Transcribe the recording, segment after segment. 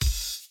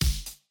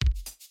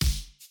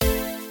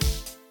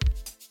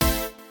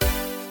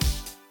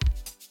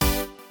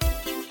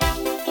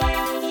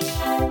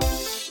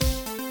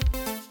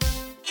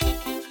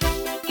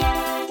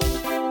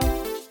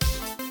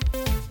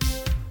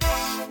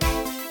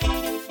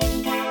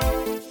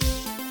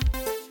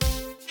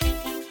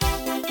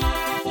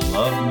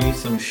Love me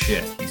some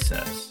shit, he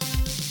says.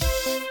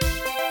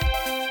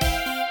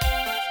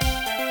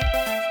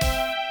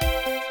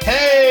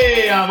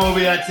 Hey, I'm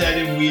Obi that said,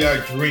 and we are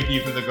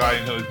drinking from the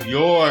Garden Hose,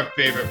 your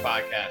favorite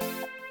podcast.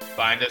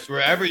 Find us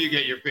wherever you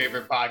get your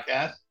favorite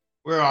podcast.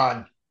 We're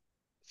on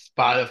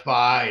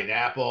Spotify and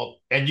Apple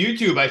and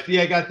YouTube. I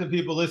see I got some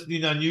people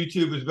listening on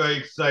YouTube is very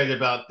excited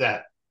about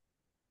that.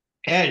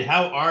 Ed,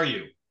 how are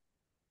you?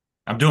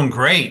 I'm doing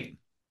great.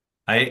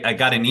 I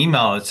got an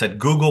email that said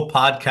Google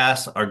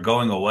Podcasts are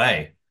going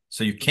away.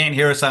 So you can't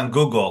hear us on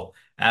Google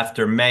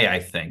after May, I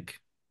think.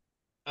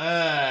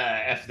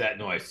 F that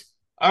noise.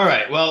 All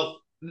right.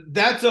 Well,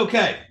 that's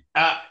okay.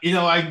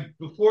 I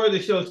before the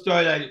show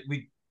started,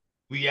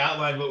 we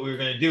outlined what we were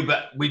going to do,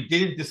 but we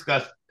didn't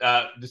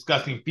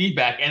discussing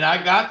feedback, and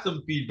I got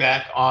some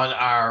feedback on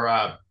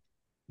our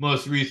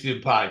most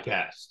recent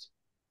podcast.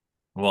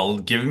 Well,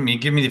 give me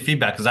the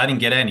feedback because I didn't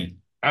get any.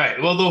 All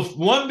right. Well, the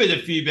one bit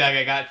of feedback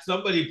I got,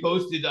 somebody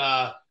posted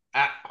on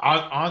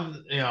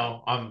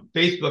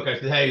Facebook. I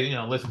said, hey,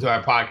 listen to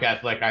our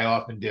podcast like I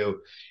often do,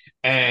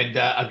 and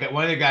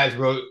one of the guys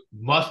wrote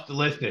must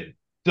listen.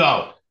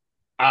 So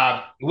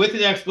with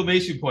an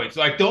exclamation point.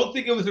 So I don't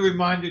think it was a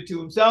reminder to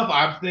himself.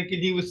 I'm thinking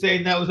he was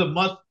saying that was a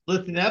must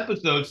listen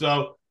episode.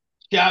 So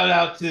shout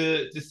out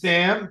to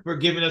Sam for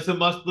giving us a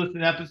must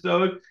listen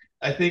episode.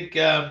 I think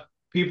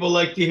people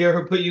like to hear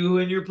her put you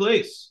in your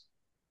place.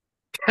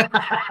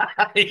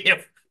 Yeah,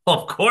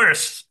 well, of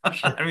course.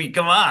 I mean,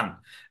 come on.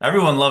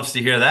 Everyone loves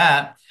to hear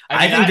that.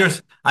 I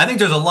think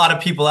there's a lot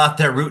of people out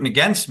there rooting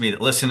against me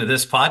that listen to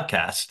this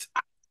podcast.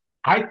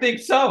 I think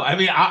so. I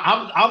mean,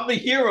 I'm the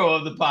hero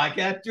of the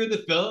podcast. You're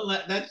the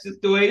villain. That's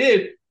just the way it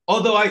is.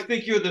 Although I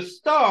think you're the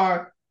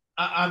star,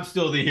 I'm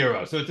still the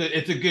hero. So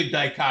it's a good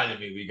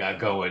dichotomy we got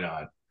going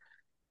on.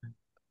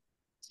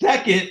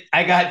 Second,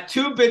 I got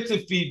 2 bits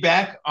of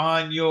feedback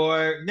on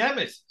your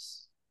nemesis.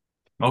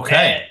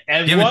 Okay,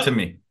 and give it to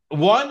me.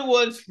 One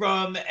was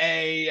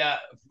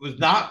was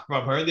not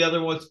from her. The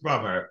other was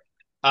from her.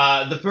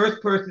 The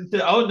first person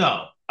said, "Oh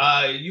no,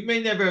 you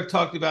may never have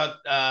talked about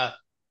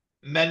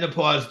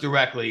menopause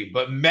directly,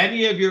 but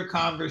many of your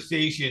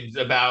conversations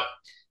about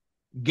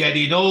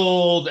getting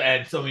old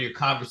and some of your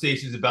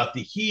conversations about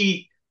the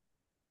heat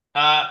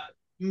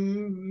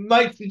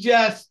might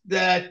suggest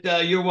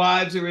that your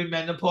wives are in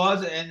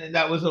menopause, and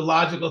that was a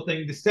logical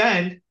thing to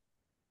send."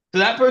 So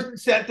that person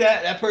sent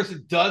that. That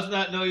person does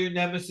not know your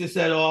nemesis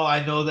at all.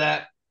 I know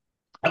that.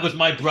 That was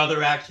my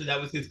brother, actually. That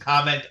was his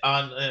comment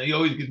on. He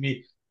always gives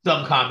me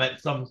some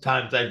comment.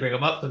 Sometimes I bring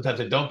him up, sometimes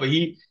I don't. But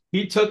he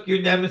took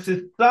your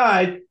nemesis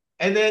side,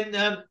 and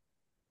then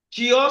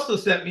she also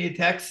sent me a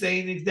text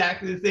saying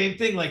exactly the same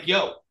thing. Like,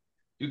 yo,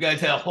 you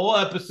guys had a whole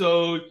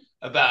episode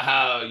about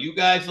how you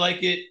guys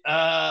like it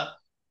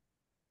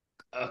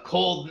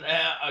cold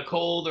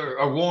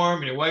or warm,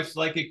 and your wife's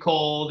like it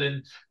cold,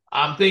 and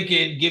I'm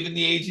thinking, given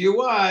the age of your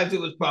wives, it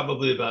was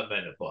probably about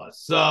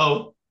menopause.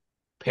 So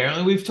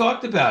apparently we've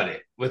talked about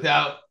it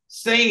without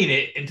saying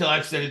it until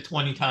I've said it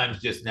 20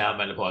 times just now.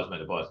 Menopause.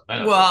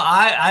 Well,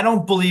 I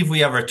don't believe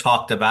we ever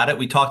talked about it.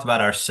 We talked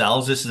about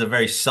ourselves. This is a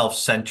very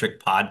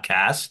self-centric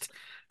podcast.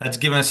 That's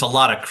given us a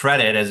lot of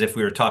credit as if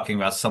we were talking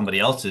about somebody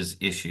else's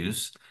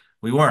issues.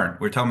 We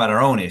weren't. We're talking about our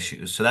own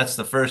issues. So that's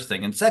the first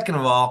thing. And second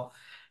of all,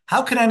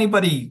 how can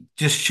anybody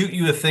just shoot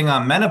you a thing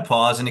on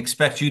menopause and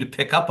expect you to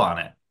pick up on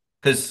it?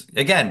 Because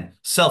again,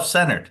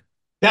 self-centered.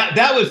 That's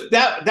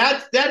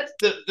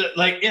the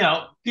like,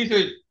 these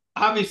are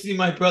obviously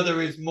my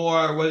brother is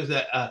more, what is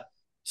that?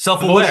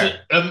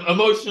 Self-aware.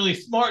 Emotionally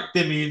smart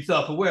than me and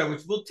self-aware,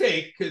 which we'll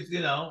take because,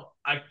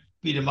 I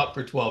beat him up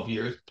for 12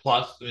 years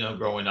plus,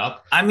 growing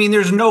up. I mean,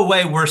 there's no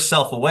way we're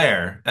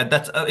self-aware.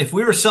 That's if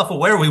we were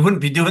self-aware, we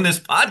wouldn't be doing this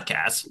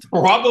podcast.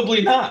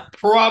 Probably not.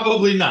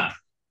 Probably not.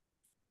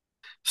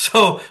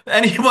 So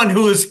anyone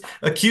who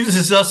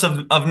accuses us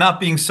of not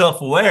being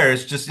self-aware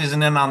just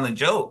isn't in on the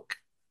joke.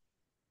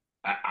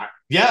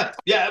 Yeah.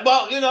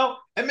 Well,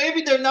 and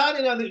maybe they're not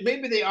in on the,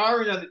 maybe they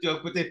are in on the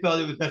joke, but they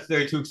felt it was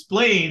necessary to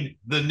explain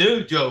the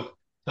new joke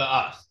to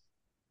us.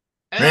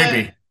 And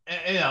maybe.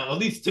 at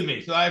least to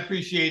me. So I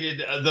appreciated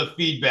the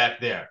feedback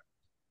there.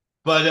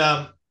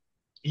 But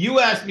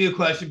you asked me a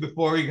question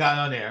before we got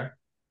on air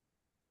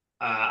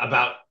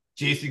about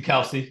Jason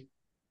Kelce,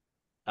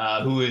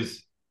 who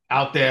is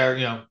out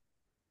there.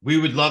 We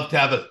would love to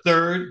have a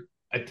third,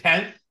 a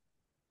 10th,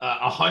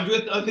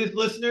 100th of his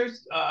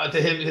listeners to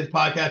his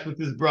podcast with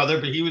his brother,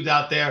 but he was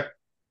out there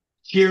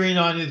cheering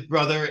on his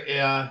brother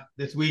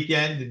this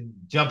weekend and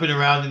jumping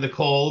around in the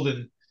cold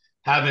and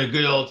having a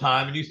good old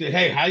time. And you said,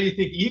 hey, how do you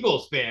think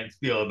Eagles fans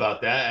feel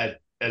about that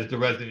as the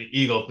resident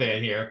Eagle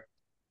fan here?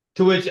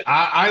 To which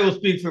I will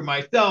speak for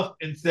myself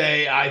and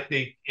say, I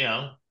think,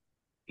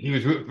 he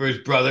was rooting for his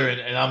brother,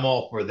 and I'm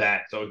all for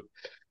that. So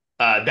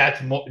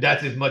that's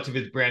as much of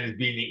his brand as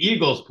being the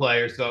Eagles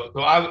player. So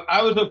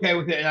I was okay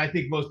with it, and I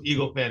think most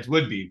Eagle fans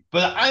would be.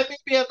 But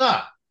maybe I'm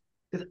not,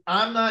 because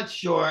I'm not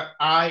sure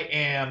I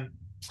am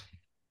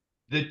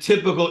the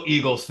typical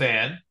Eagles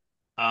fan,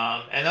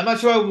 and I'm not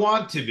sure I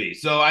want to be.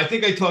 So I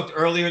think I talked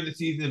earlier in the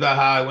season about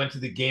how I went to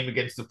the game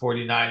against the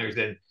 49ers,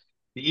 and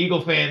The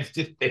Eagle fans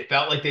just they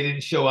felt like they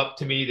didn't show up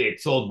to me. They had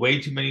sold way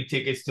too many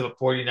tickets to the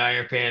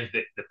 49er fans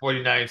that the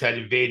 49ers had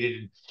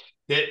invaded. And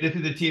this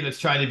is a team that's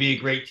trying to be a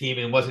great team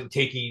and wasn't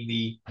taking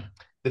the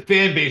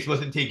fan base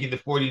wasn't taking the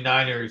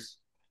 49ers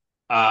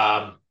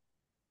um,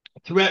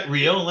 threat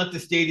real and let the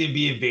stadium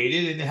be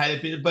invaded. And had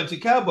it been a bunch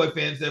of Cowboy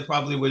fans, there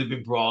probably would have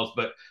been brawls.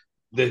 But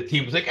the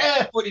team was like,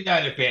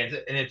 49er fans,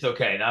 and it's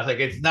okay. And I was like,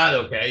 it's not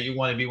okay. You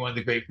want to be one of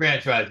the great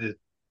franchises.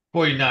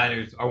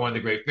 49ers are one of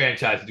the great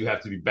franchises. You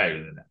have to be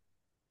better than that.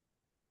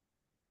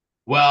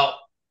 Well,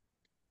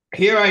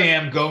 here I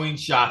am going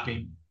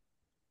shopping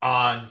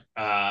on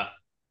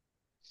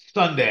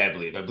Sunday, I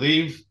believe. I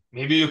believe,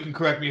 maybe you can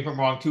correct me if I'm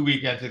wrong, 2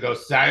 weekends ago.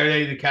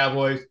 Saturday, the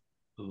Cowboys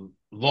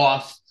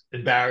lost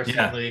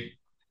Yeah. embarrassingly.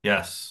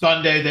 Yes.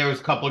 Sunday, there was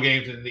a couple of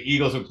games, and the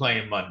Eagles were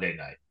playing Monday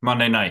night.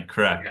 Monday night.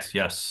 Okay. Correct.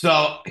 Yes.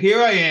 So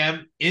here I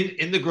am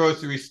in the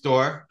grocery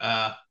store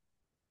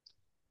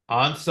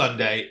on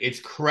Sunday. It's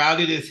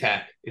crowded as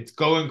heck. It's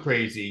going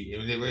crazy.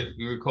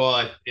 You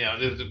recall,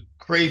 there was a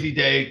crazy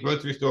day.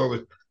 Grocery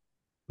store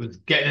was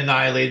getting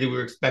annihilated. We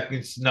were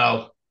expecting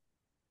snow,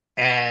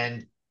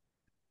 and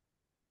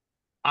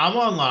I'm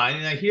online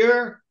and I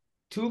hear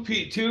two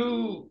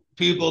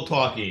people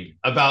talking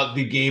about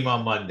the game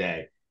on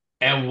Monday.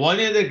 And one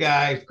of the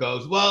guys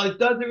goes, "Well, it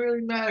doesn't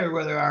really matter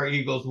whether our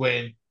Eagles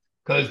win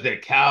because the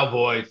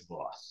Cowboys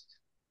lost."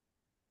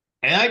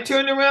 And I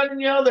turned around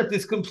and yelled at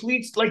this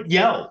complete like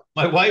yell.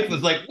 My wife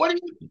was like, "What are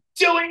you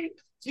doing?"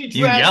 She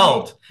You dragged me.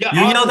 yelled. Yeah,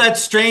 You yelled at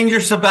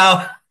strangers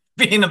about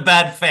being a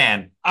bad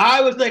fan.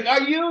 I was like,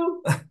 "Are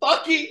you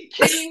fucking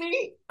kidding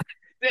me?"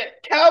 The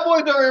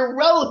Cowboys are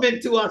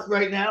irrelevant to us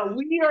right now.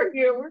 We are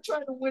here. We're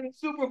trying to win a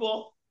Super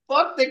Bowl.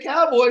 Fuck the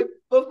Cowboys,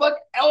 but fuck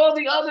all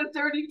the other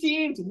 30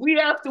 teams. We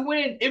have to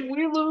win. If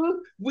we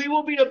lose, we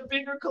will be a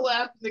bigger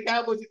collapse than the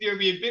Cowboys. There will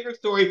be a bigger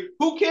story.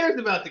 Who cares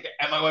about the?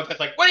 And my wife was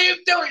like, "What are you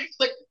doing?" She's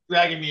like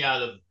dragging me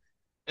out of.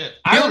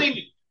 I don't You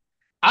even.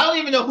 I don't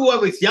even know who I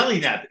was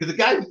yelling at because the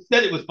guy who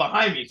said it was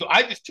behind me. So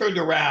I just turned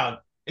around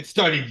and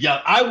started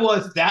yelling. I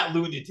was that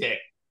lunatic.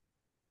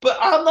 But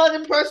I'm not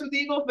impressed with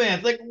Eagle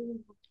fans. Like,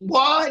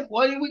 why?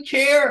 Why do we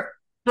care?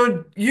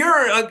 so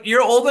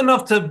you're old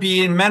enough to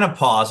be in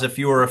menopause if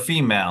you were a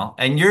female,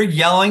 and you're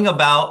yelling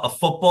about a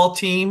football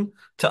team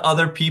to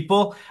other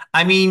people.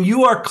 I mean,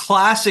 you are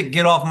classic.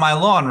 Get off my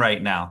lawn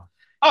right now.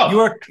 Oh, You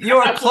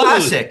are absolutely.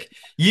 classic.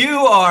 You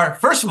are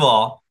first of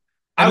all.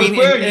 I I was mean,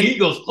 wearing and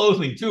Eagles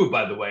clothing too,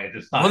 by the way, at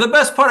this well, time. the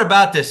best part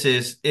about this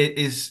is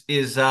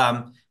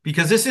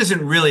because this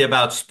isn't really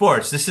about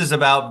sports. This is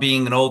about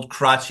being an old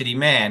crotchety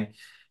man.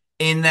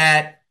 In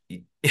that,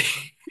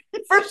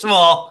 first of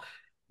all,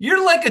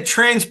 you're like a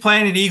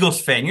transplanted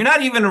Eagles fan. You're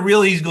not even a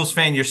real Eagles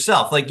fan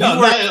yourself. Like No,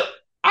 not.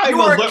 I'm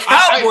you a. were a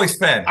Cowboys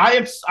fan.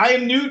 I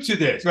am new to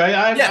this,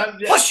 right? Yeah.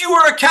 Yeah. Plus, you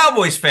were a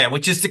Cowboys fan,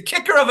 which is the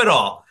kicker of it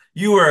all.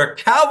 You were a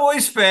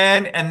Cowboys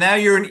fan, and now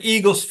you're an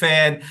Eagles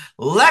fan,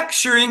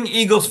 lecturing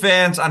Eagles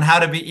fans on how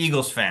to be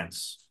Eagles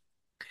fans.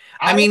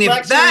 I I am mean, if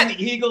lecturing that,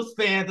 the Eagles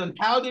fans on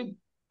how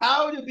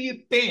to be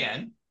a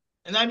fan,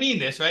 and I mean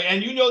this, right?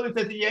 And you know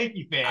this as a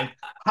Yankee fan,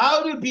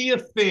 how to be a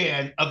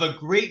fan of a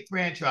great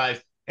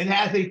franchise and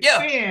as a yeah.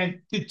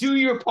 fan to do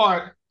your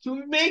part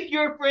to make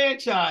your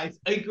franchise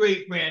a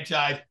great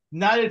franchise,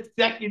 not a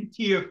second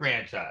tier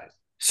franchise.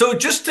 So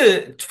just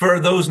for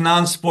those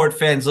non-sport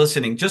fans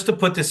listening, just to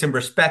put this in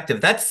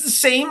perspective, that's the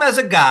same as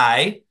a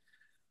guy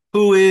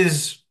who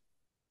is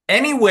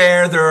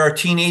anywhere there are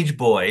teenage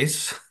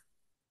boys,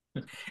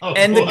 Oh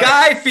and the boy.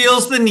 guy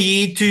feels the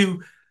need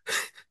to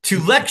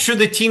lecture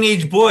the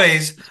teenage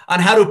boys on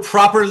how to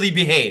properly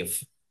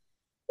behave,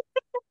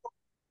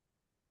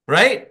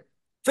 right?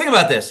 Think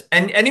about this.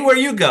 And anywhere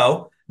you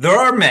go, there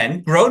are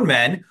men, grown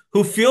men,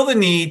 who feel the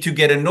need to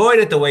get annoyed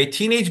at the way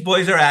teenage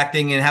boys are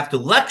acting and have to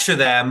lecture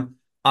them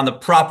on the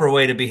proper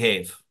way to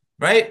behave,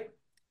 right?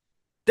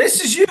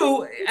 This is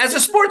you as a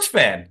sports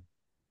fan.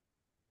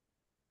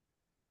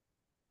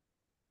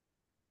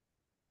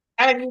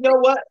 And you know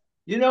what?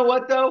 You know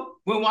what though?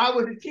 When I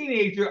was a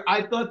teenager,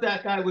 I thought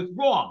that guy was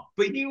wrong,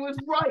 but he was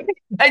right.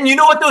 And you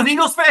know what those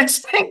Eagles fans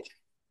think?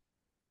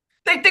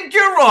 They think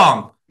you're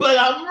wrong. But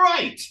I'm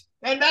right.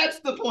 And that's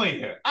the point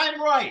here.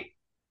 I'm right.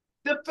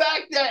 The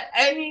fact that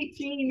any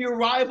team your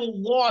rival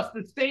lost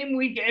the same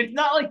weekend, it's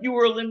not like you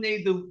were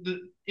eliminated,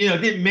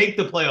 didn't make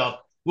the playoffs.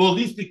 Well, at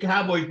least the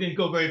Cowboys didn't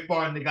go very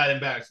far and they got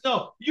embarrassed.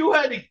 No, you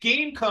had a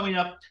game coming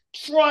up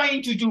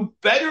trying to do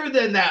better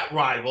than that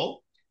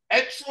rival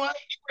and trying,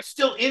 you were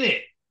still in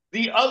it.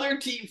 The other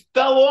team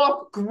fell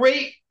off.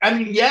 Great. I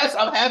mean, yes,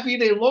 I'm happy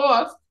they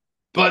lost,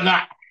 but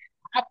not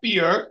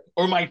happier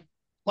or my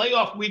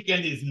playoff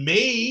weekend is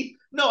made.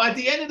 No, at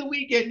the end of the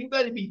weekend, you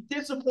got to be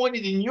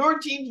disappointed in your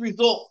team's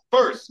result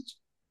first.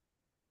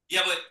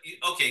 Yeah,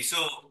 but okay,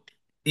 so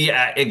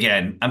yeah,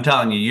 again, I'm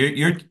telling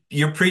you,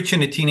 you're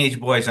preaching to teenage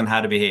boys on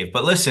how to behave.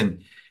 But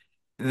listen,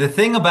 the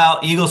thing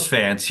about Eagles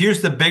fans,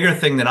 here's the bigger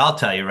thing that I'll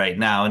tell you right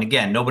now. And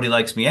again, nobody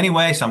likes me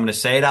anyway, so I'm going to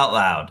say it out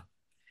loud.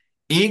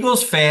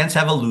 Eagles fans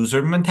have a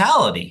loser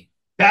mentality.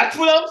 That's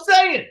what I'm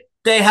saying.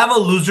 They have a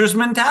loser's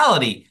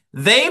mentality.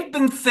 They've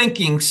been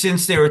thinking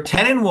since they were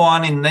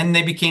 10-1 and then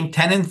they became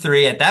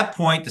 10-3. At that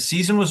point, the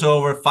season was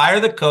over. Fire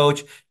the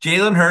coach.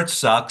 Jalen Hurts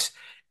sucks,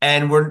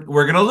 and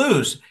we're gonna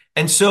lose.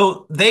 And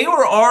so they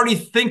were already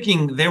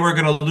thinking they were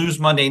gonna lose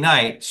Monday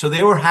night. So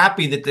they were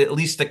happy that at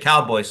least the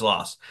Cowboys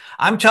lost.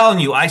 I'm telling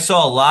you, I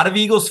saw a lot of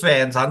Eagles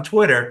fans on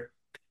Twitter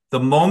the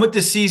moment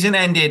the season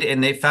ended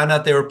and they found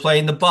out they were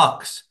playing the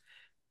Bucks.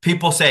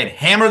 People saying,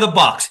 "Hammer the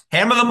Bucks,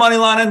 hammer the money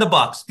line in the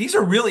Bucks." These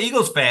are real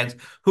Eagles fans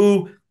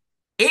who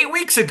 8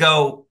 weeks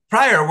ago,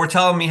 prior, were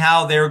telling me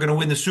how they were going to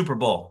win the Super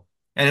Bowl.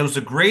 And it was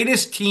the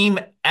greatest team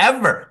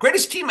ever.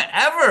 Greatest team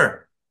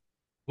ever.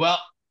 Well,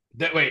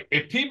 that wait,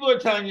 if people are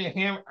telling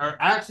you are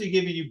actually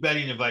giving you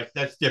betting advice,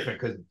 that's different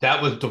because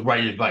that was the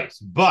right advice.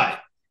 But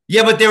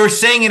Yeah, but they were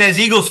saying it as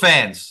Eagles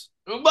fans,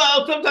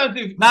 well, sometimes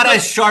not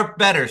as sharp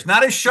betters.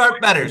 Not as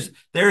sharp betters.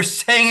 They were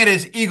saying it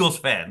as Eagles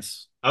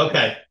fans.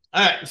 okay,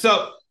 all right.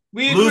 So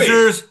we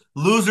agree.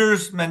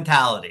 Losers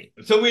mentality.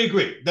 So we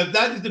agree. That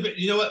is the.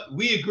 You know what?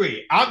 We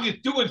agree. I'm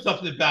just doing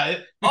something about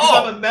it because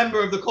I'm a Oh,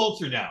 member of the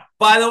culture now.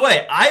 by the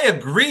way, I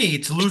agree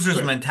it's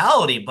losers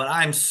mentality, but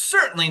I'm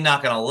certainly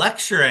not going to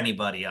lecture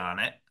anybody on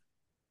it.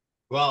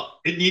 Well,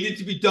 it needed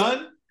to be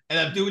done, and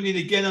I'm doing it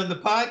again on the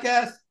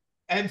podcast.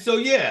 And so,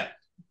 yeah,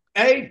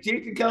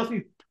 Jason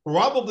Kelce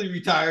probably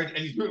retired, and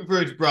he's rooting for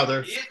his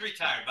brother. He is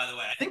retired, by the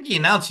way. I think he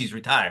announced he's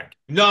retired.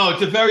 No,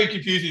 it's a very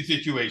confusing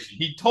situation.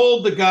 He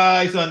told the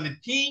guys on the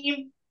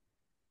team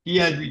he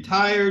had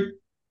retired,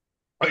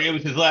 or it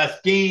was his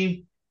last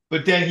game,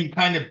 but then he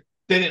kind of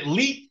then it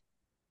leaked,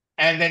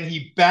 and then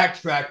he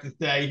backtracked to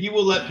say he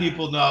will let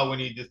people know when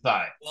he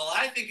decides. Well,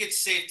 I think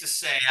it's safe to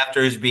say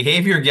after his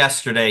behavior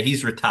yesterday,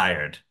 he's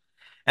retired.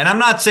 And I'm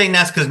not saying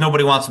that's because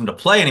nobody wants him to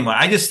play anymore.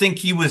 I just think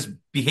he was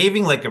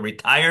behaving like a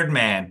retired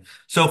man.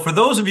 So for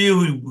those of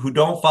you who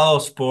don't follow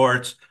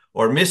sports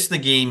or missed the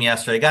game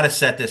yesterday, I got to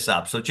set this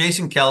up. So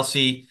Jason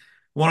Kelce,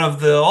 one of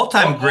the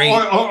all-time great.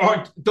 Or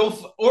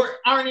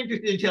aren't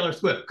interested in Taylor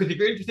Swift, because if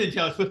you're interested in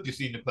Taylor Swift, you've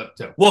seen the clip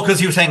too. Well, because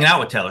he was hanging out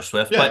with Taylor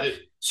Swift. Yeah, But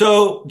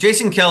so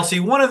Jason Kelce,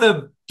 one of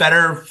the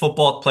better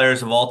football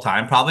players of all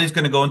time, probably is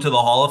going to go into the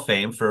Hall of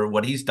Fame for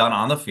what he's done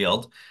on the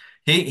field.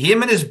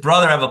 Him and his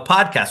brother have a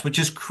podcast, which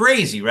is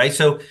crazy, right?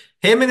 So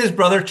him and his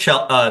brother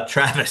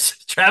Travis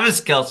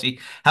Kelce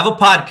have a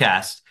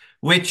podcast,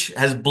 which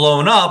has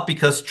blown up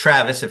because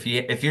Travis, if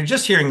you're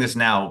just hearing this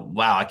now,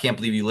 wow, I can't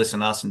believe you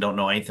listen to us and don't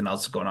know anything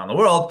else going on in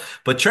the world.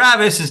 But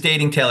Travis is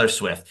dating Taylor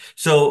Swift.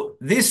 So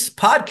this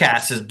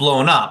podcast has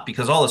blown up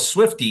because all the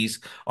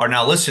Swifties are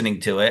now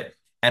listening to it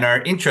and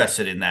are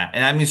interested in that.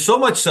 And I mean, so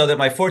much so that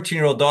my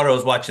 14-year-old daughter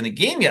was watching the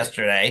game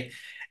yesterday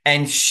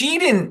and she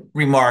didn't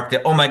remark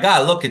that, oh my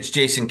God, look, it's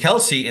Jason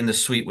Kelce in the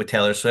suite with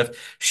Taylor Swift.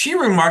 She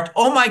remarked,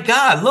 oh my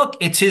God, look,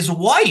 it's his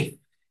wife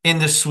in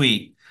the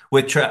suite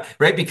with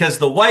right, because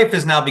the wife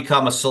has now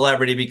become a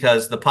celebrity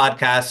because the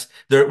podcast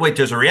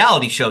there's a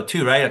reality show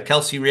too, right? A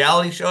Kelce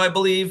reality show, I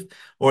believe,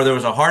 or there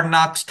was a Hard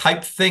Knocks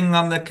type thing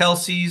on the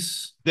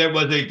Kelces. there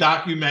was a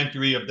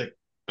documentary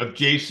of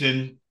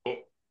Jason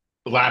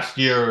last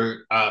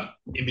year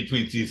in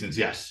between seasons.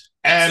 Yes,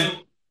 and So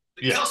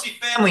the yeah, Kelce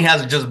family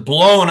has just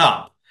blown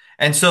up.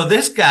 And so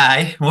this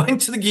guy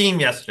went to the game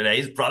yesterday.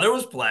 His brother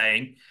was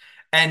playing.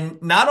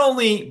 And not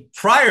only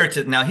prior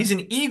to now, he's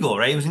an Eagle,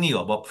 right? He was an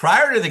Eagle. But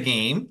prior to the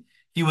game,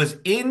 he was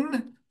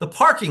in the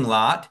parking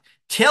lot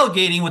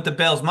tailgating with the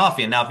Bills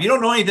Mafia. Now, if you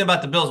don't know anything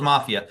about the Bills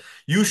Mafia,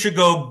 you should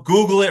go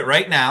Google it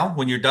right now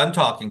when you're done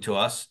talking to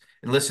us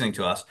and listening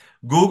to us.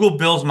 Google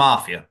Bills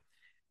Mafia.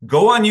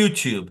 Go on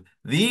YouTube.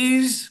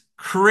 These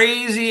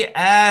crazy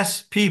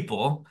ass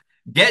people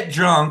get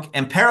drunk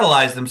and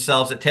paralyze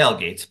themselves at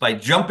tailgates by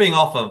jumping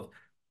off of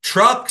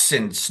trucks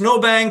and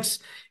snowbanks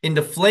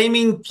into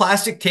flaming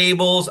plastic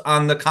tables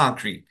on the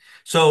concrete.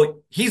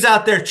 So he's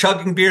out there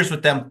chugging beers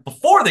with them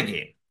before the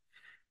game.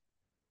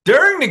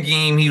 During the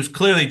game, he was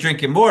clearly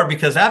drinking more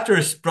because after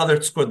his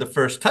brother scored the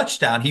first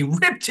touchdown, he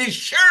ripped his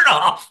shirt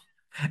off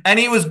and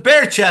he was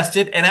bare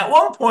chested. And at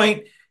one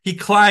point, he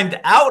climbed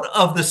out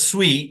of the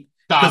suite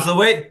because the stop.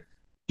 way,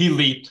 He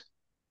leaped.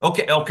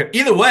 okay.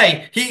 Either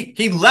way,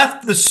 he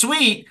left the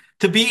suite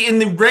to be in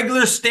the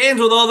regular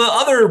stands with all the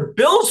other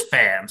Bills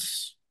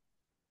fans.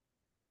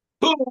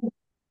 Who,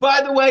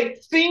 by the way,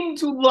 seemed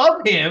to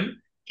love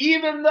him,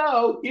 even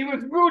though he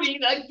was rooting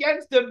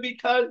against him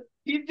because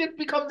he's just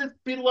become this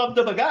beloved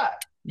of a guy.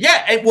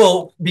 Yeah,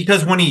 well,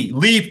 because when he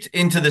leaped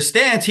into the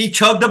stands, he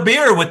chugged a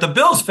beer with the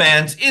Bills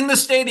fans in the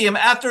stadium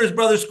after his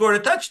brother scored a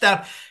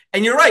touchdown.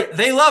 And you're right,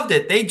 they loved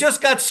it. They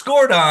just got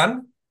scored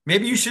on.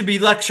 Maybe you should be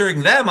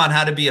lecturing them on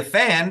how to be a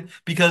fan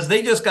because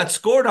they just got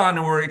scored on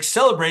and were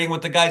celebrating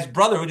with the guy's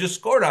brother who just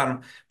scored on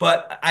him.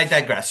 But I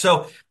digress.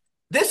 So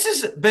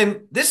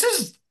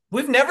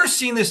we've never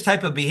seen this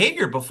type of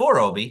behavior before,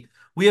 Obi.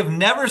 We have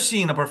never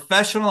seen a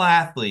professional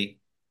athlete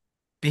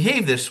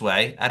behave this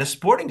way at a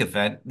sporting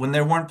event when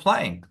they weren't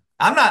playing.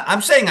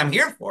 I'm saying I'm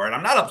here for it.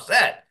 I'm not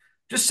upset.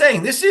 Just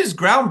saying this is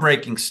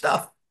groundbreaking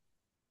stuff.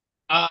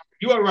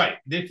 You are right.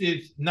 This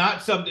is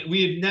not something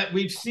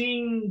we've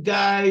seen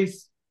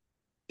guys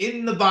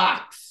in the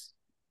box,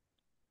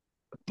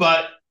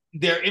 but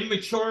their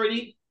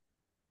immaturity,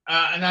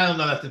 and I don't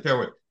know if that's a fair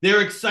word.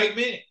 Their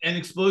excitement and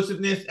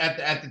explosiveness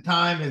at the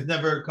time has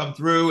never come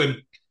through,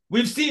 and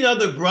we've seen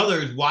other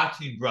brothers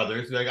watching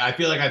brothers. Like I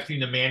feel like I've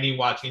seen a Manning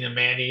watching a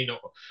Manning,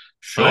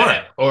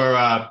 Sure. or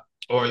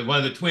one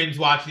of the twins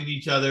watching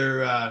each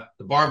other,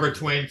 the Barber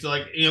twins. So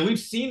like we've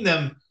seen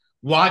them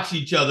watch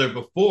each other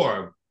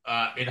before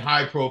in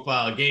high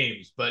profile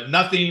games, but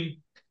nothing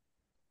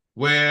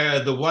where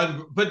the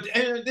one. But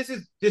and this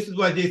is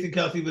why Jason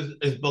Kelce was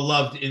is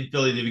beloved in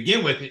Philly to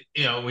begin with.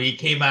 He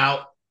came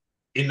out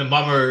in the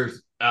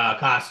mummer's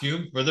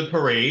costume for the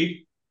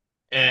parade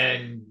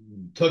and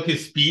took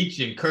his speech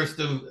and cursed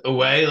him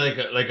away like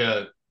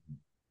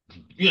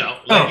he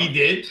Oh,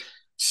 did.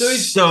 So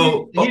he's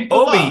beloved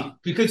Obi,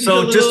 because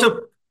so just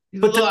to he's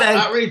a put little that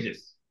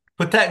outrageous.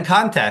 put that in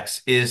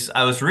context, is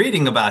I was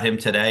reading about him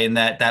today, and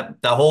that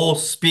the whole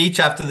speech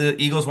after the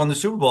Eagles won the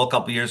Super Bowl a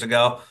couple years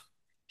ago,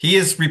 he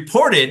is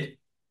reported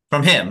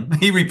from him,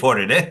 he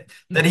reported it,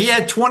 that he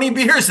had 20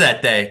 beers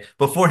that day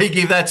before he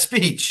gave that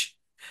speech.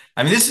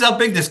 I mean, this is how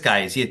big this guy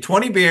is. He had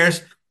 20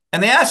 beers,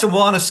 and they asked him,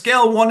 well, on a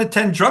scale of 1 to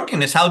 10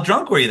 drunkenness, how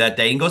drunk were you that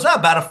day? And he goes, oh,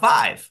 about a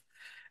 5.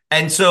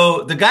 And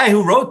so the guy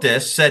who wrote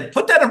this said,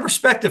 put that in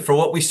perspective for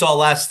what we saw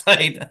last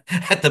night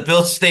at the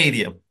Bills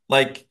Stadium.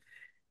 Like,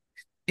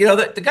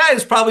 the guy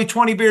is probably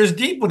 20 beers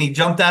deep when he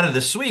jumped out of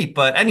the suite.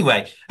 But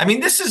anyway, I mean,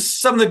 this is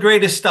some of the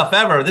greatest stuff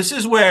ever. This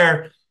is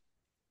where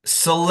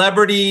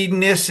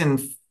celebrityness and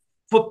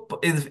football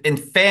and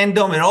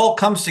fandom, it all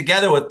comes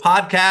together with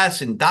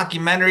podcasts and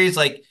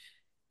documentaries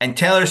and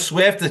Taylor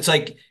Swift. It's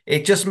like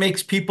it just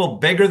makes people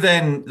bigger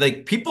than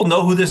like people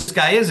know who this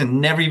guy is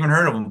and never even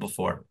heard of him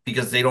before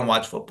because they don't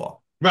watch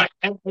football. Right,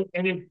 as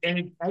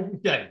you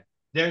said,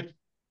 there's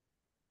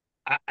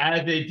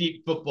as a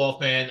deep football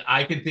fan,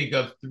 I can think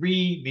of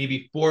three,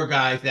 maybe four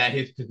guys at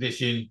his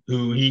position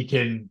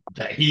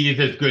that he is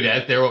as good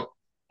as. They're all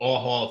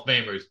Hall of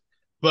Famers.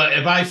 But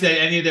if I say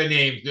any of their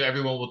names,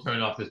 everyone will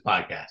turn off this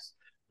podcast.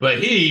 But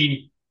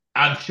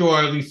I'm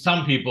sure at least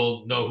some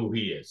people know who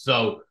he is.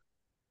 So,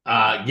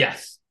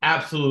 yes,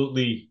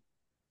 absolutely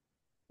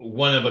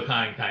one of a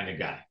kind of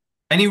guy.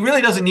 And he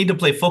really doesn't need to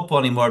play football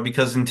anymore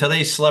because in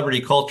today's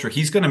celebrity culture,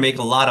 he's going to make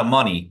a lot of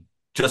money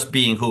just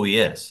being who he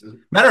is.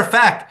 Matter of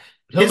fact,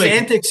 He'll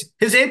make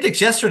his antics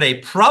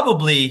yesterday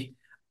probably.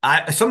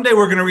 Someday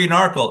we're going to read an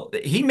article.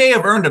 He may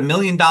have earned $1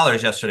 million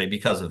yesterday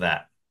because of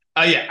that.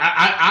 Yeah,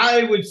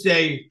 I would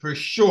say for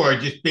sure,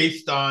 just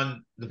based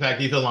on the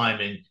fact he's a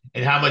lineman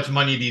and how much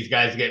money these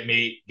guys get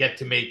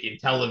to make in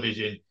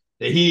television,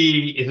 that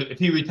if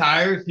he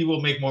retires, he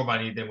will make more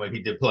money than what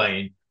he did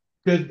playing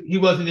because he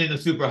wasn't in a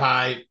super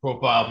high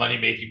profile money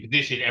making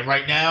position. And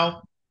right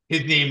now,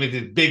 his name is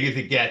as big as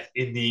it gets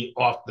in the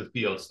off the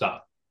field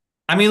stuff.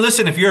 I mean,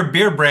 listen, if you're a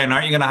beer brand,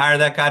 aren't you going to hire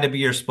that guy to be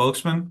your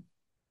spokesman?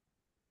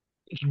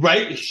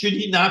 Right? Should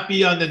he not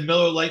be on the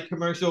Miller Lite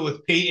commercial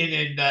with Peyton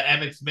and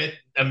Emmett Smith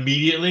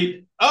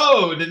immediately?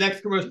 Oh, the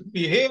next commercial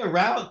be here,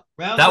 rounds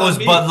That on was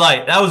me. Bud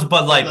Light. That was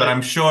Bud But Light, but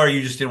I'm sure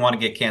you just didn't want to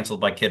get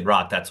canceled by Kid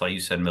Rock. That's why you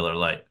said Miller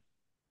Lite.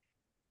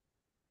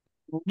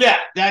 yeah,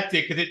 that's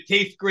it, because it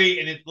tastes great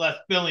and it's less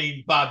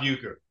filling, Bob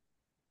Euchre.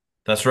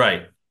 That's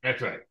right.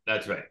 That's right.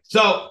 That's right.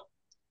 So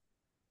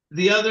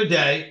the other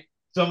day,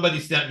 somebody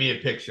sent me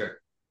a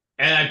picture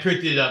and I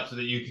printed it up so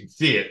that you can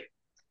see it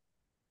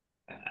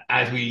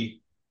as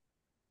we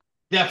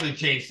definitely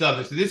change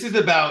subjects. So this is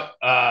about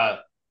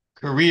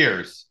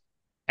careers,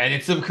 and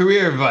it's some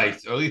career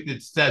advice, or at least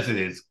it says it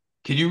is.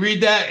 Can you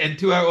read that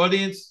into our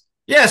audience?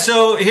 Yeah,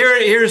 so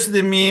here's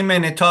the meme,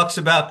 and it talks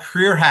about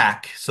career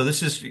hack. So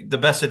this is the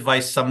best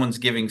advice someone's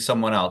giving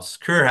someone else.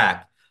 Career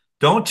hack.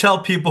 Don't tell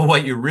people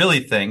what you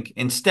really think.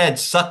 Instead,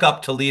 suck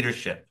up to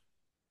leadership.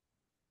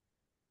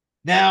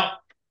 Now,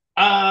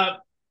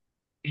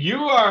 you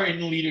are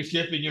in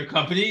leadership in your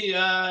company.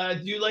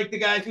 Do you like the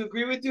guys who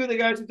agree with you and the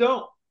guys who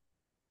don't?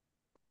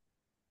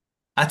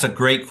 That's a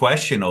great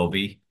question,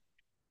 Obi.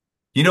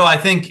 I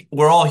think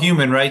we're all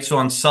human, right? So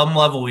on some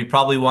level, we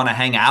probably want to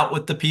hang out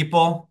with the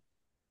people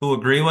who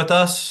agree with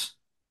us.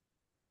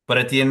 But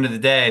at the end of the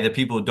day, the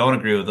people who don't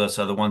agree with us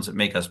are the ones that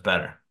make us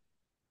better.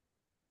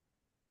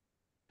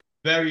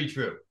 Very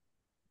true.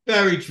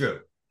 Very true.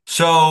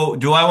 So,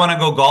 do I want to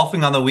go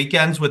golfing on the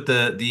weekends with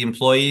the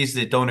employees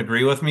that don't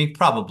agree with me?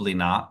 Probably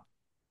not.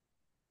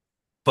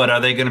 But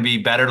are they going to be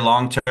better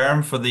long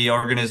term for the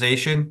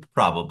organization?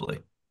 Probably.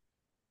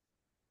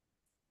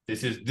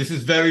 This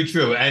is very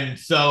true. And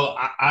so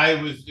I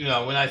was,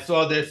 when I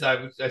saw this,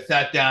 I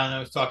sat down and I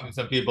was talking to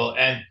some people,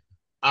 and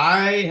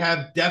I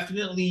have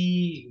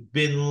definitely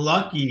been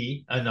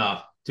lucky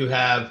enough to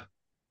have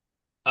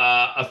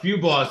a few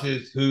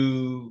bosses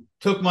who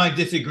took my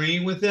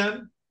disagreeing with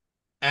them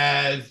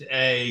as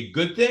a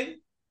good thing.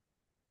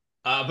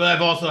 But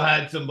I've also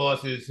had some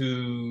bosses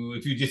who,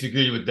 if you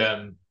disagree with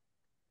them,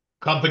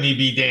 company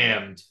be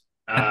damned.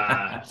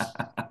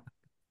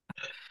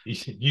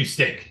 You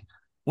stink.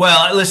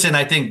 Well, listen,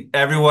 I think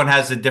everyone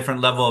has a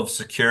different level of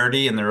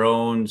security in their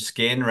own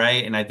skin,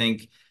 right? And I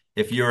think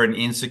if you're an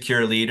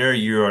insecure leader,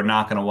 you are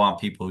not going to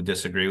want people who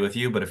disagree with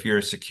you. But if you're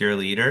a secure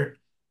leader,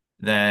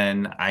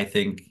 then I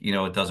think,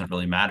 it doesn't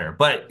really matter.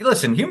 But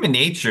listen, human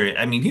nature,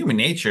 human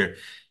nature,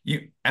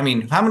 how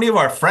many of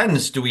our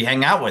friends do we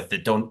hang out with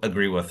that don't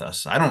agree with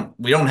us?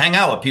 We don't hang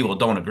out with people that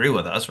don't agree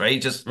with us, right?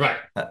 Just Right.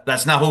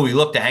 that's not who we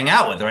look to hang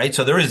out with, right?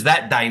 So there is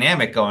that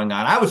dynamic going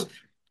on. I was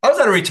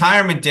at a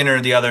retirement dinner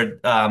the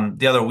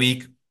other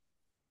week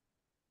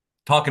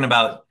talking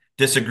about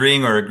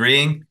disagreeing or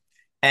agreeing.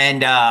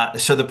 And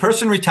so the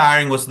person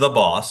retiring was the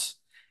boss,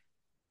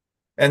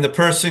 and the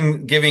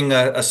person giving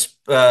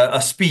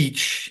a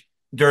speech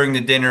during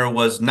the dinner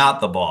was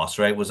not the boss,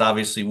 right? Was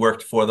obviously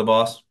worked for the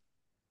boss.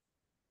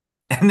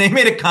 And they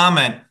made a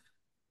comment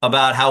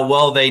about how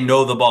well they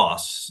know the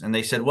boss. And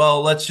they said,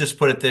 well, let's just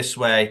put it this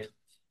way.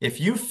 If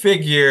you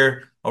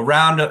figure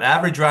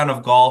average round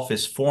of golf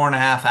is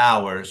 4.5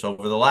 hours,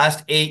 over the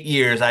last 8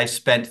 years, I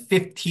spent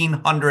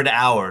 1,500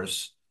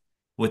 hours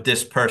with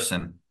this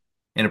person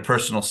in a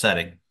personal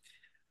setting.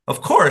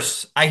 Of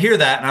course, I hear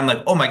that and I'm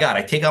like, oh my God,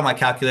 I take out my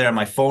calculator on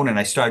my phone and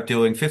I start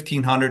doing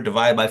 1,500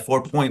 divided by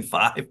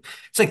 4.5.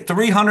 It's like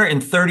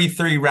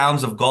 333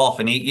 rounds of golf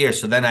in 8 years.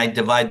 So then I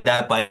divide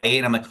that by eight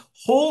and I'm like,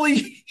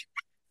 holy,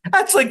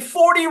 that's like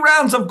 40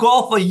 rounds of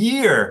golf a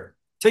year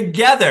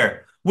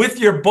together with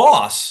your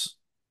boss.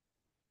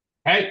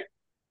 Hey,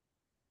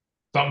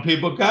 some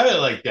people got it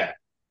like that.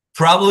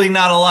 Probably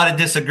not a lot of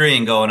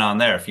disagreeing going on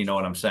there, if you know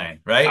what I'm saying,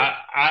 right?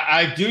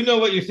 I do know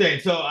what you're saying.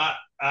 So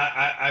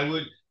I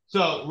would.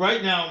 So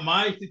right now,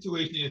 my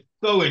situation is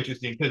so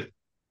interesting because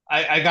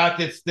I got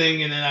this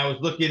thing and then I was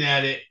looking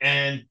at it,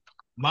 and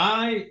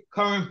my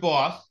current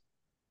boss.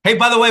 Hey,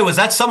 by the way, was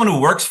that someone who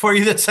works for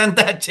you that sent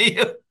that to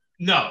you?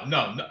 No,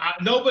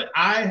 but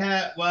I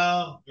had.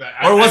 Well,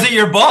 Or was it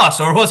your boss?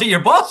 Or was it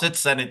your boss that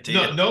sent it to you?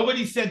 no,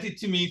 nobody sent it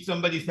to me.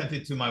 Somebody sent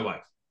it to my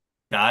wife,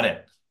 Got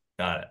it.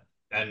 Got it.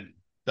 and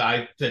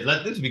I said,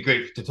 "Let this would be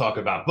great to talk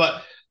about."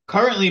 But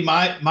currently,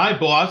 my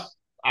boss,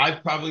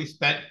 I've probably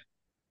spent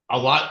a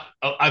lot.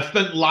 I've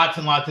spent lots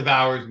and lots of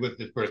hours with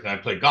this person. I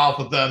played golf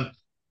with them.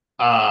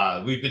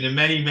 We've been in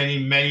many,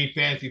 many, many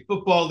fantasy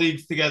football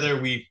leagues together.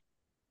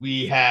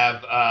 We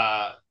have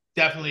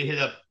definitely hit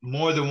up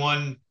more than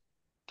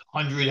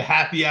 100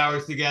 happy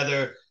hours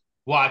together.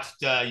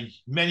 Watched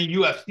many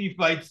UFC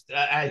fights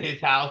at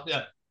his house,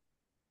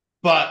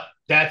 but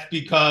that's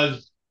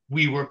because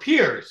we were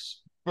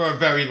peers for a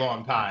very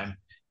long time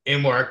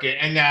in work,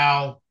 and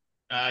now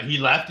he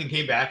left and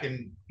came back,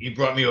 and he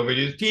brought me over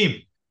to his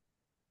team.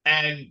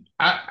 And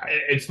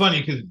it's funny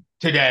because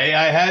today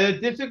I had a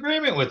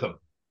disagreement with him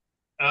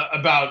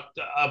about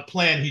a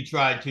plan he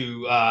tried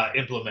to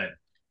implement.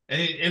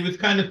 And it was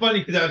kind of funny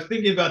because I was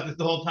thinking about this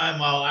the whole time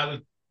while I was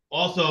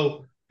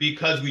also,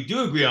 because we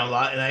do agree on a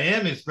lot and I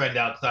am his friend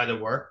outside of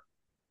work,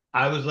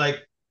 I was like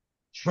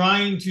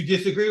trying to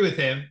disagree with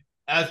him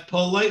as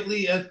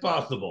politely as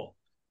possible.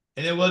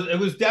 And it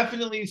was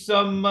definitely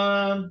some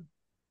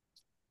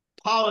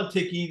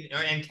politicking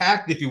and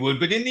tact, if you would.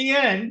 But in the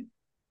end,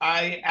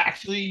 I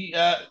actually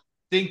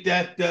think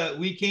that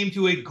we came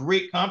to a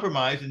great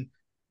compromise. And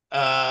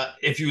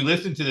if you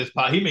listen to this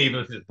he may even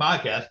listen to this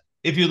podcast.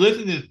 If you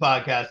listen to this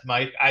podcast,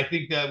 Mike, I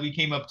think that we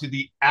came up to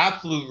the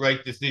absolute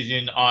right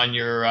decision on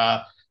your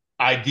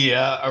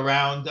idea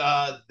around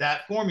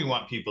that form you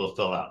want people to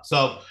fill out.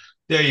 So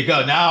there you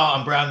go. Now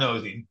I'm brown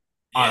nosing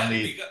on Yeah,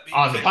 the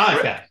because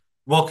podcast.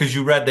 well, because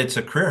you read that it's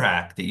a career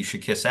hack that you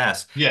should kiss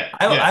ass. Yeah,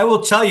 I yeah.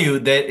 will tell you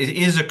that it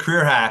is a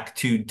career hack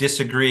to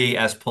disagree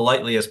as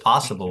politely as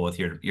possible with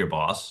your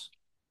boss.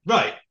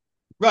 Right,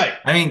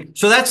 right,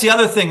 So that's the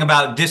other thing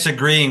about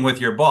disagreeing with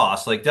your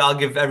boss. Like, I'll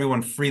give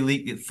everyone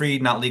free,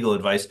 not legal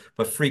advice,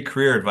 but free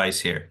career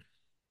advice here.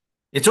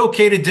 It's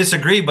okay to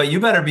disagree, but you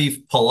better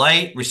be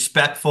polite,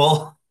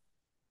 respectful,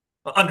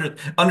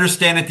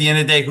 understand at the end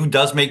of the day who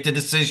does make the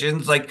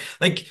decisions. Like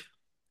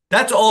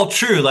that's all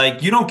true.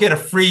 Like you don't get a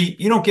free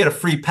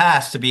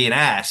pass to be an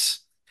ass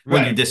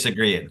when you're right,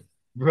 disagreeing.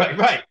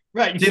 right.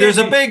 You See, can't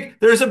be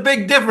there's a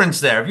big difference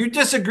there. If you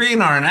disagree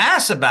and are an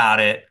ass about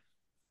it,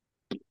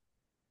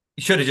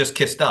 you should have just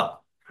kissed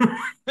up.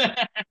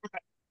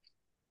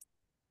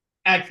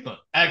 excellent,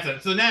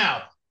 excellent. So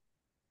now,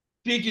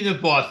 speaking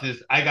of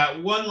bosses, I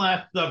got one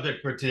last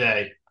subject for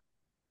today,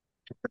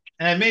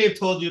 and I may have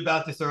told you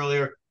about this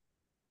earlier.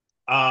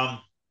 Um,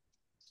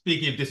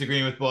 Speaking of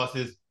disagreeing with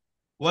bosses,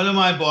 one of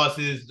my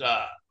bosses,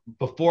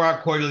 before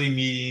our quarterly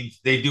meetings,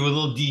 they do a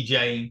little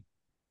DJing.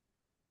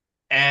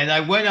 And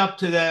I went up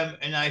to them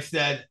and I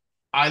said,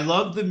 I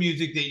love the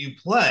music that you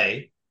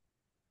play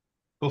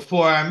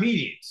before our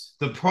meetings.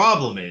 The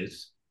problem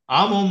is,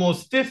 I'm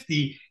almost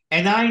 50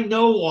 and I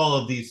know all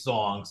of these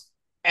songs.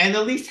 And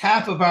at least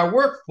half of our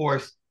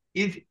workforce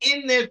is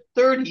in their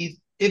 30s,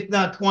 if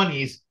not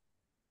 20s.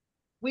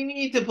 We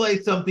need to play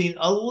something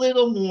a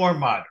little more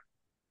modern.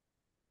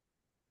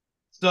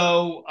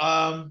 So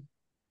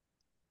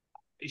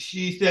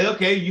she said,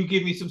 okay, you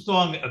give me some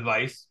song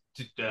advice.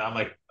 I'm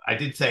like, I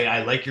did say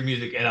I like your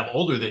music and I'm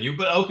older than you,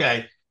 but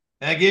okay.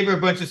 And I gave her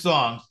a bunch of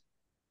songs.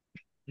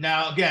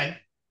 Now, again,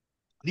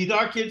 these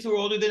are kids who are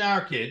older than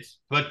our kids,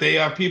 but they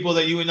are people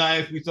that you and I,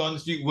 if we saw on the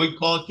street, would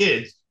call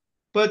kids.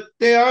 But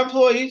they are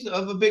employees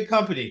of a big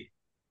company.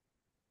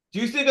 Do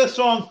you think a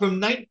song from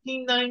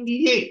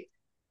 1998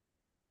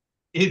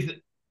 is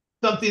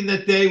something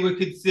that they would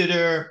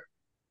consider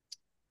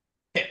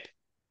hip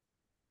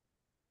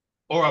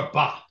or a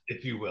bop,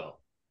 if you will?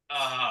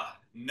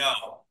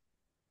 No.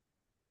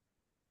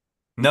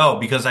 No,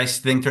 because I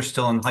think they're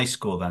still in high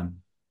school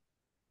then.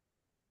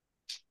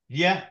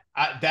 Yeah,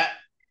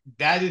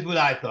 that is what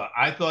I thought.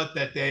 I thought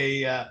that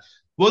they.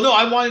 Well, no,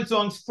 I wanted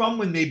songs from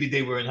when maybe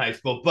they were in high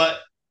school, but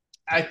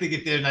I think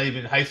if they're not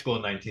even in high school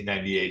in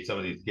 1998, some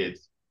of these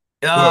kids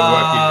who are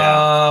working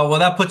now. Well,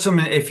 that puts them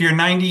in, if you're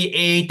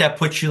 98, that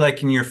puts you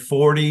like in your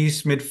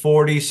 40s, mid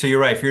 40s. So you're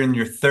right. If you're in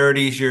your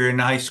 30s, you're in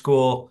high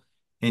school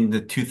in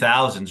the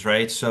 2000s,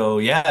 right? So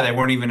yeah, they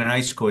weren't even in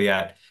high school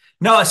yet.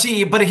 No,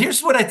 see, but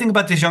here's what I think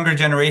about this younger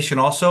generation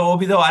also,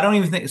 Obi, though. I don't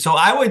even think so.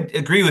 I would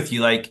agree with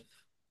you. Like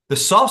the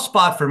soft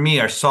spot for me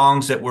are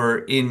songs that were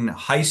in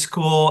high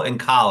school and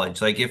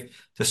college. Like if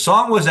the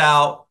song was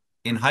out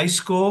in high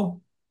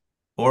school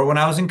or when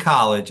I was in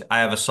college, I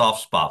have a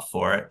soft spot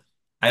for it.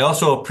 I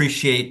also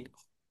appreciate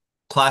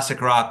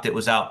classic rock that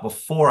was out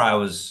before I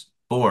was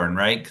born,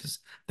 right? Because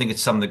I think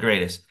it's some of the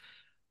greatest.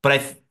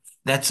 But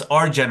that's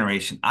our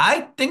generation.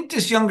 I think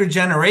this younger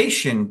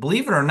generation,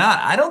 believe it or not,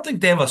 I don't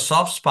think they have a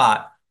soft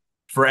spot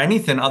for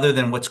anything other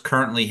than what's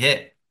currently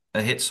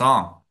a hit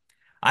song.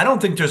 I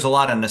don't think there's a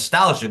lot of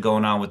nostalgia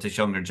going on with this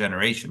younger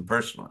generation,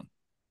 personally.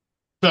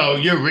 So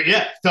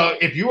yeah. So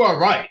if you are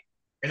right,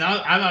 and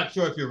I'm not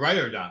sure if you're right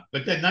or not,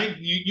 but then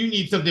you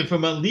need something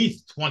from at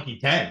least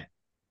 2010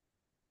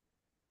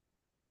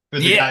 for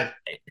the Yeah, guys.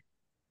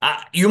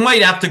 you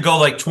might have to go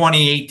like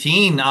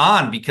 2018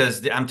 on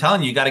because I'm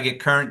telling you, you got to get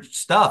current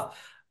stuff.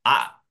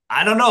 I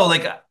I don't know.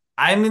 Like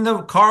I'm in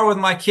the car with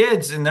my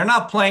kids and they're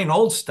not playing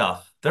old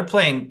stuff.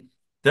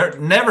 They're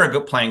never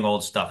playing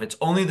old stuff. It's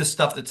only the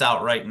stuff that's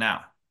out right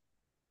now.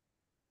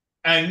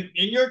 And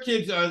your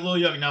kids are a little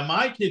young now.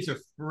 My kids are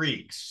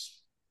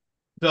freaks.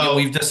 Yeah, So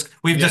we've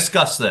yeah,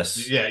 discussed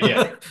this.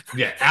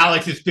 yeah.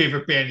 Alex's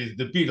favorite band is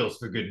the Beatles,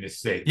 for goodness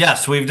sakes.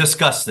 Yes, we've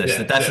discussed this,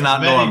 that that's Yeah,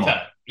 not many times.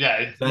 normal. Yeah,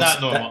 it's That's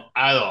not that. normal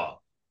at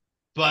all.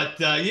 But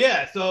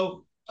yeah,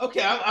 so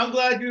okay, I'm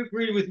glad you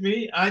agreed with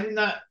me. I did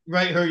not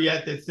write her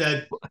yet that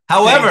said same.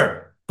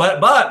 However,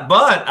 but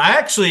I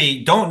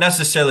actually don't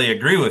necessarily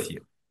agree with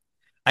you.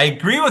 I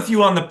agree with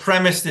you on the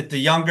premise that the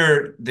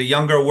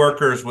younger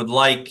workers would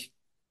like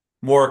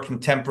more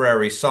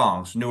contemporary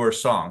songs, newer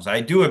songs.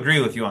 I do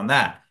agree with you on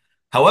that.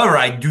 However,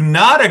 I do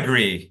not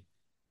agree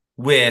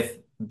with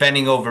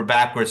bending over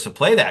backwards to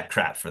play that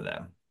crap for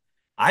them.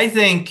 I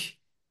think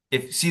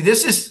if see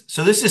this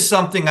is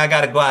something I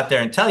got to go out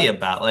there and tell you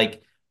about.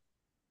 Like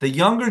the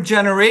younger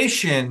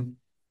generation,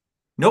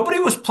 nobody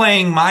was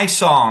playing my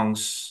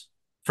songs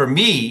for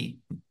me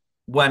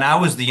when I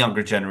was the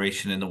younger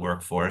generation in the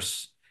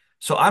workforce.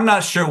 So I'm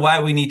not sure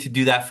why we need to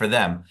do that for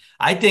them.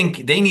 I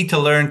think they need to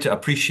learn to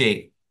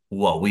appreciate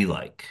what we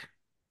like.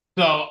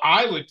 So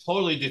I would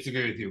totally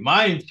disagree with you.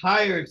 My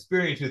entire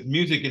experience with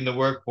music in the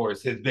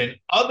workforce has been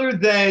other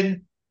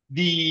than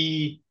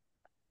the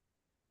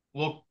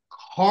well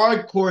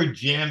hardcore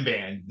jam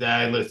bands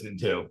that I listen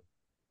to.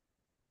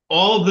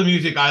 All of the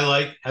music I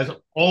like has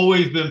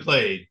always been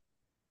played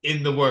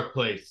in the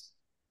workplace.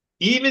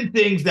 Even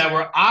things that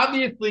were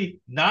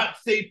obviously not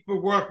safe for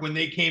work when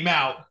they came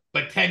out,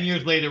 but 10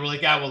 years later, we're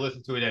like, we'll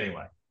listen to it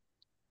anyway.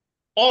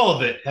 All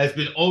of it has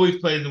been always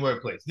played in the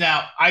workplace.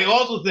 Now, I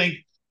also think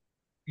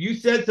you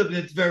said something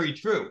that's very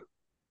true.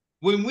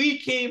 When we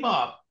came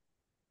up,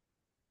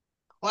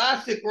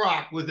 classic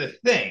rock was a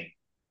thing,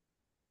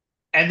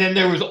 and then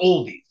there was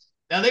oldies.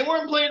 Now, they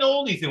weren't playing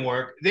oldies in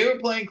work, they were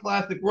playing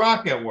classic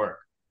rock at work.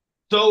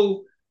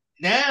 So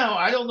now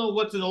I don't know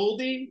what's an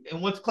oldie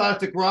and what's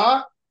classic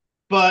rock,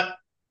 but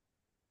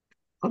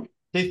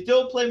they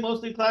still play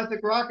mostly classic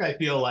rock, I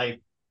feel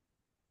like.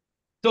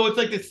 So it's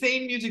like the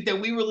same music that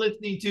we were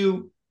listening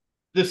to,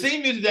 the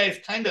same music that is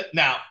kind of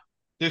now.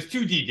 There's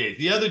two DJs.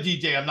 The other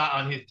DJ, I'm not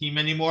on his team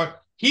anymore.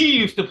 He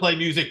used to play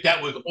music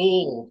that was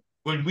old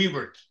when we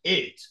were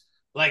kids.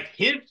 Like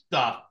his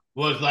stuff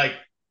was like,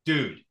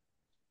 dude,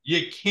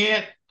 you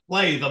can't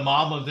play the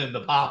mamas and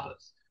the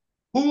papas.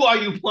 Who are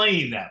you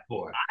playing that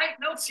for? I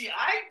no see,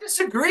 I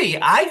disagree.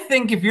 I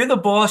think if you're the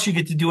boss, you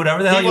get to do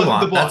whatever the He hell you wasn't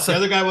the want. boss. That's The a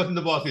other guy wasn't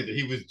the boss either.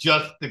 He was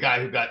just the guy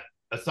who got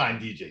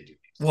assigned DJ duties.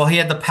 well, he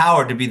had the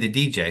power to be the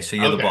DJ, so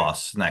you're the Okay.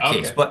 boss in that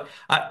case. Okay. But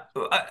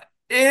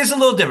it is a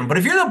little different. But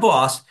if you're the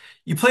boss,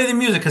 you play the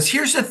music. Because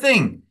here's the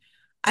thing.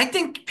 I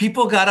think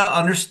people got to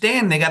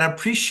understand, they got to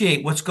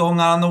appreciate what's going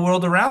on in the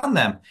world around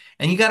them.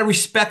 And you got to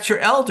respect your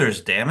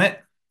elders, damn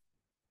it.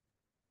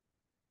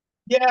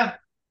 Yeah.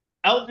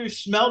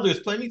 Elders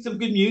Schmelders, play me some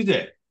good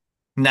music.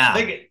 Now,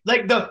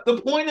 Like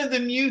the point of the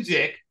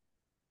music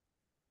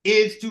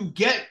is to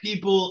get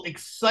people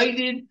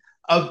excited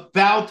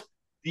about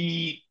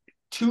the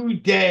 2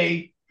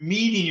 day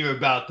meeting you're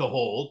about to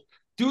hold.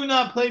 Do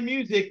not play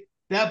music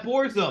that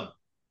bores them.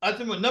 That's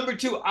number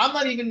two. I'm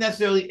not even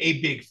necessarily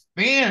a big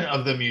fan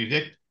of the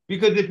music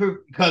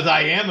because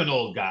I am an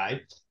old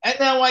guy, and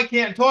now I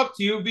can't talk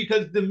to you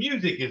because the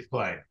music is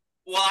playing.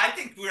 well, I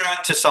think we're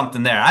on to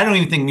something there. I don't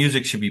even think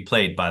music should be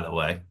played, by the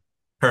way.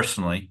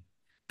 personally,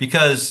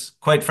 because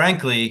quite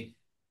frankly,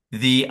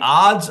 the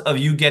odds of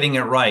you getting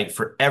it right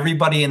for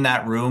everybody in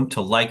that room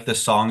to like the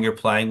song you're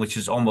playing, which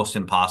is almost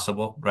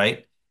impossible,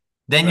 right?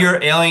 Then Right.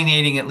 you're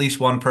alienating at least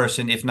one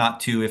person, if not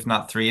two, if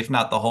not three, if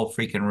not the whole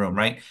freaking room,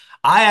 right?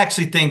 I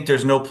actually think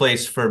there's no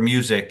place for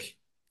music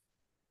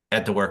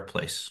at the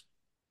workplace,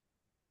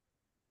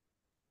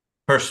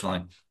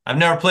 personally. I've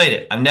never played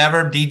it. I've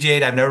never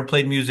DJ'd. I've never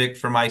played music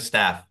for my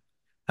staff.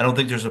 I don't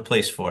think there's a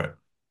place for it.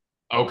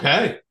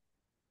 Okay.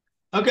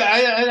 Okay.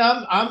 And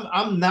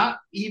I'm not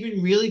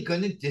even really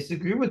going to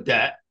disagree with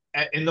that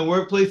in the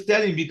workplace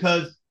setting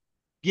because,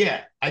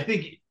 yeah, I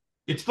think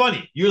it's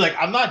funny. You're like,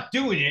 I'm not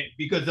doing it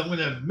because I'm going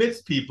to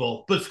miss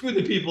people, but screw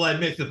the people I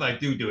miss if I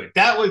do it.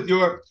 That was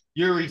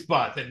your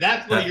response, and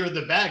that's why That, you're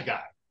the bad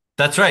guy.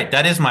 that's right.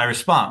 That is my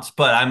response.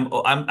 But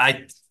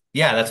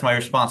yeah, that's my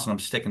response, and I'm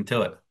sticking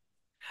to it.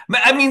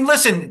 I mean,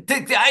 listen,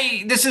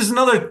 this is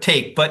another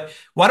take, but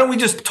why don't we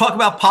just talk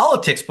about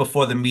politics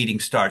before the meeting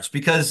starts?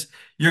 Because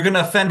you're going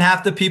to offend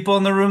half the people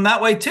in the room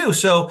that way too.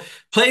 So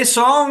play a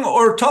song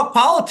or talk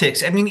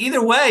politics. I mean,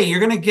 either way, you're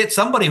going to get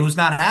somebody who's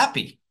not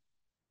happy.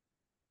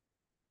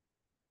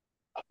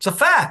 It's a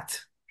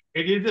fact.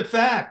 It is a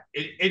fact.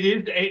 It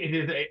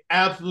is an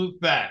absolute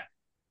fact.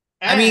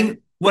 I And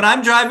mean, when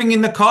I'm driving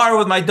in the car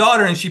with my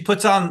daughter and she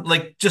puts on,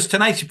 like just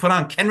tonight, she put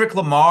on Kendrick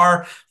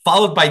Lamar,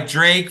 followed by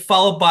Drake,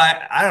 followed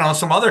by, I don't know,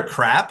 some other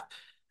crap.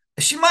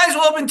 She might as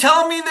well have been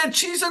telling me that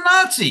she's a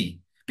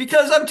Nazi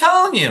because I'm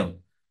telling you,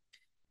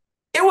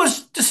 it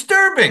was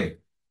disturbing.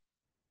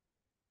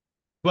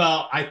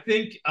 well, I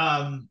think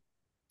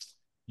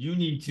you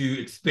need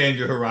to expand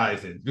your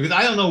horizons because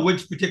I don't know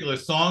which particular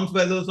songs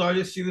by those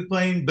artists she was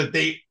playing, but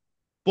they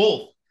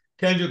both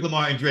Kendrick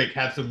Lamar and Drake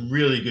have some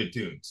really good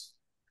tunes.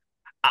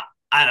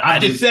 I I'm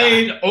just didn't.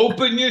 saying,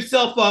 open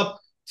yourself up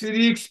to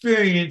the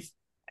experience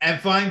and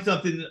find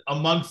something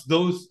amongst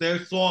those their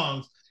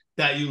songs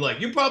that you like.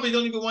 You probably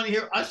don't even want to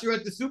hear Usher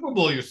at the Super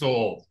Bowl. You're so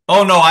old.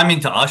 Oh no, I'm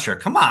into Usher.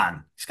 Come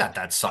on, he's got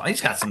that song.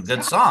 He's got some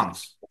good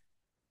songs.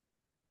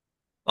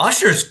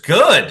 Usher's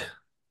good.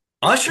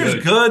 Usher's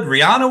Good. good.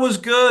 Rihanna was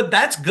good.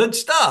 That's good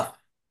stuff.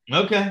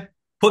 Okay.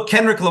 Put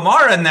Kendrick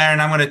Lamar in there,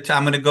 and I'm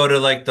gonna go to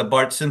like the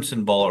Bart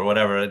Simpson Bowl or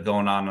whatever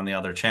going on the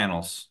other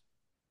channels.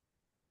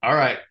 All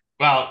right.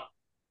 Well,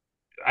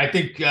 I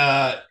think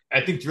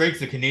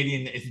Drake's a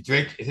Canadian. Is it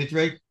Drake? Is it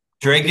Drake?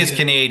 Who am I Drake is thinking?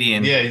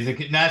 Canadian. Yeah, he's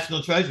a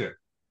national treasure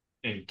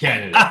in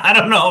Canada. I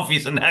don't know if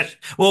he's a national.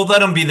 Well,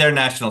 let him be their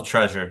national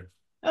treasure.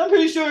 I'm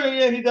pretty sure,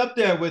 yeah, he's up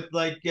there with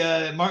like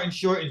Martin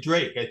Short and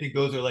Drake. I think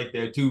those are like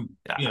their two,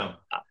 you know,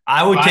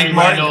 I would take Ryan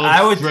Martin.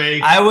 Reynolds,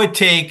 Drake. I would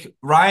take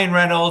Ryan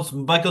Reynolds,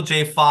 Michael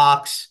J.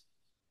 Fox.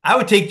 I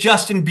would take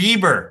Justin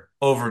Bieber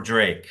over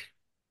Drake.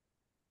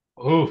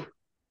 Ooh,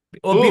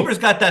 Well, ooh. Bieber's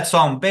got that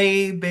song,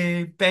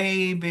 "Baby,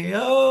 Baby."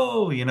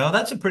 Oh,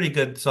 that's a pretty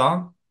good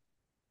song.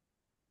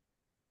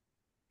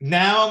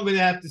 Now I'm gonna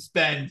have to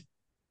spend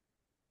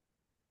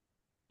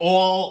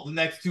all the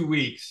next 2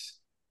 weeks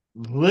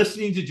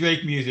listening to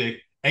Drake music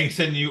and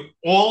sending you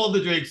all of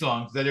the Drake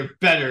songs that are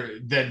better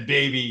than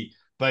 "Baby"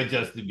 by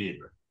Justin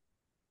Bieber.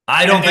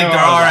 I don't And there think there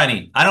are a are lot.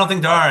 any. I don't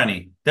think there are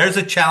any. There's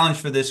a challenge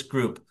for this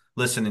group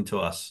listening to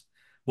us.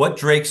 What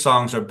Drake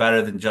songs are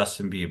better than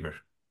Justin Bieber?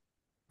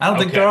 I don't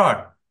think there Okay.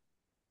 are.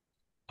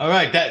 All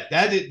right.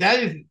 That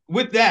is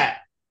with that,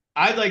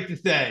 I'd like to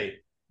say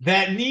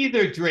that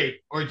neither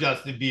Drake or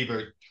Justin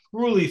Bieber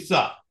truly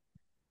suck.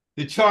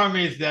 The charm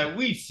is that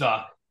we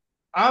suck.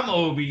 I'm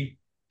Obi.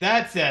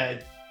 That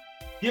said,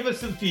 give us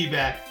some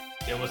feedback,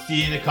 and we'll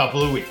see you in a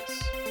couple of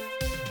weeks.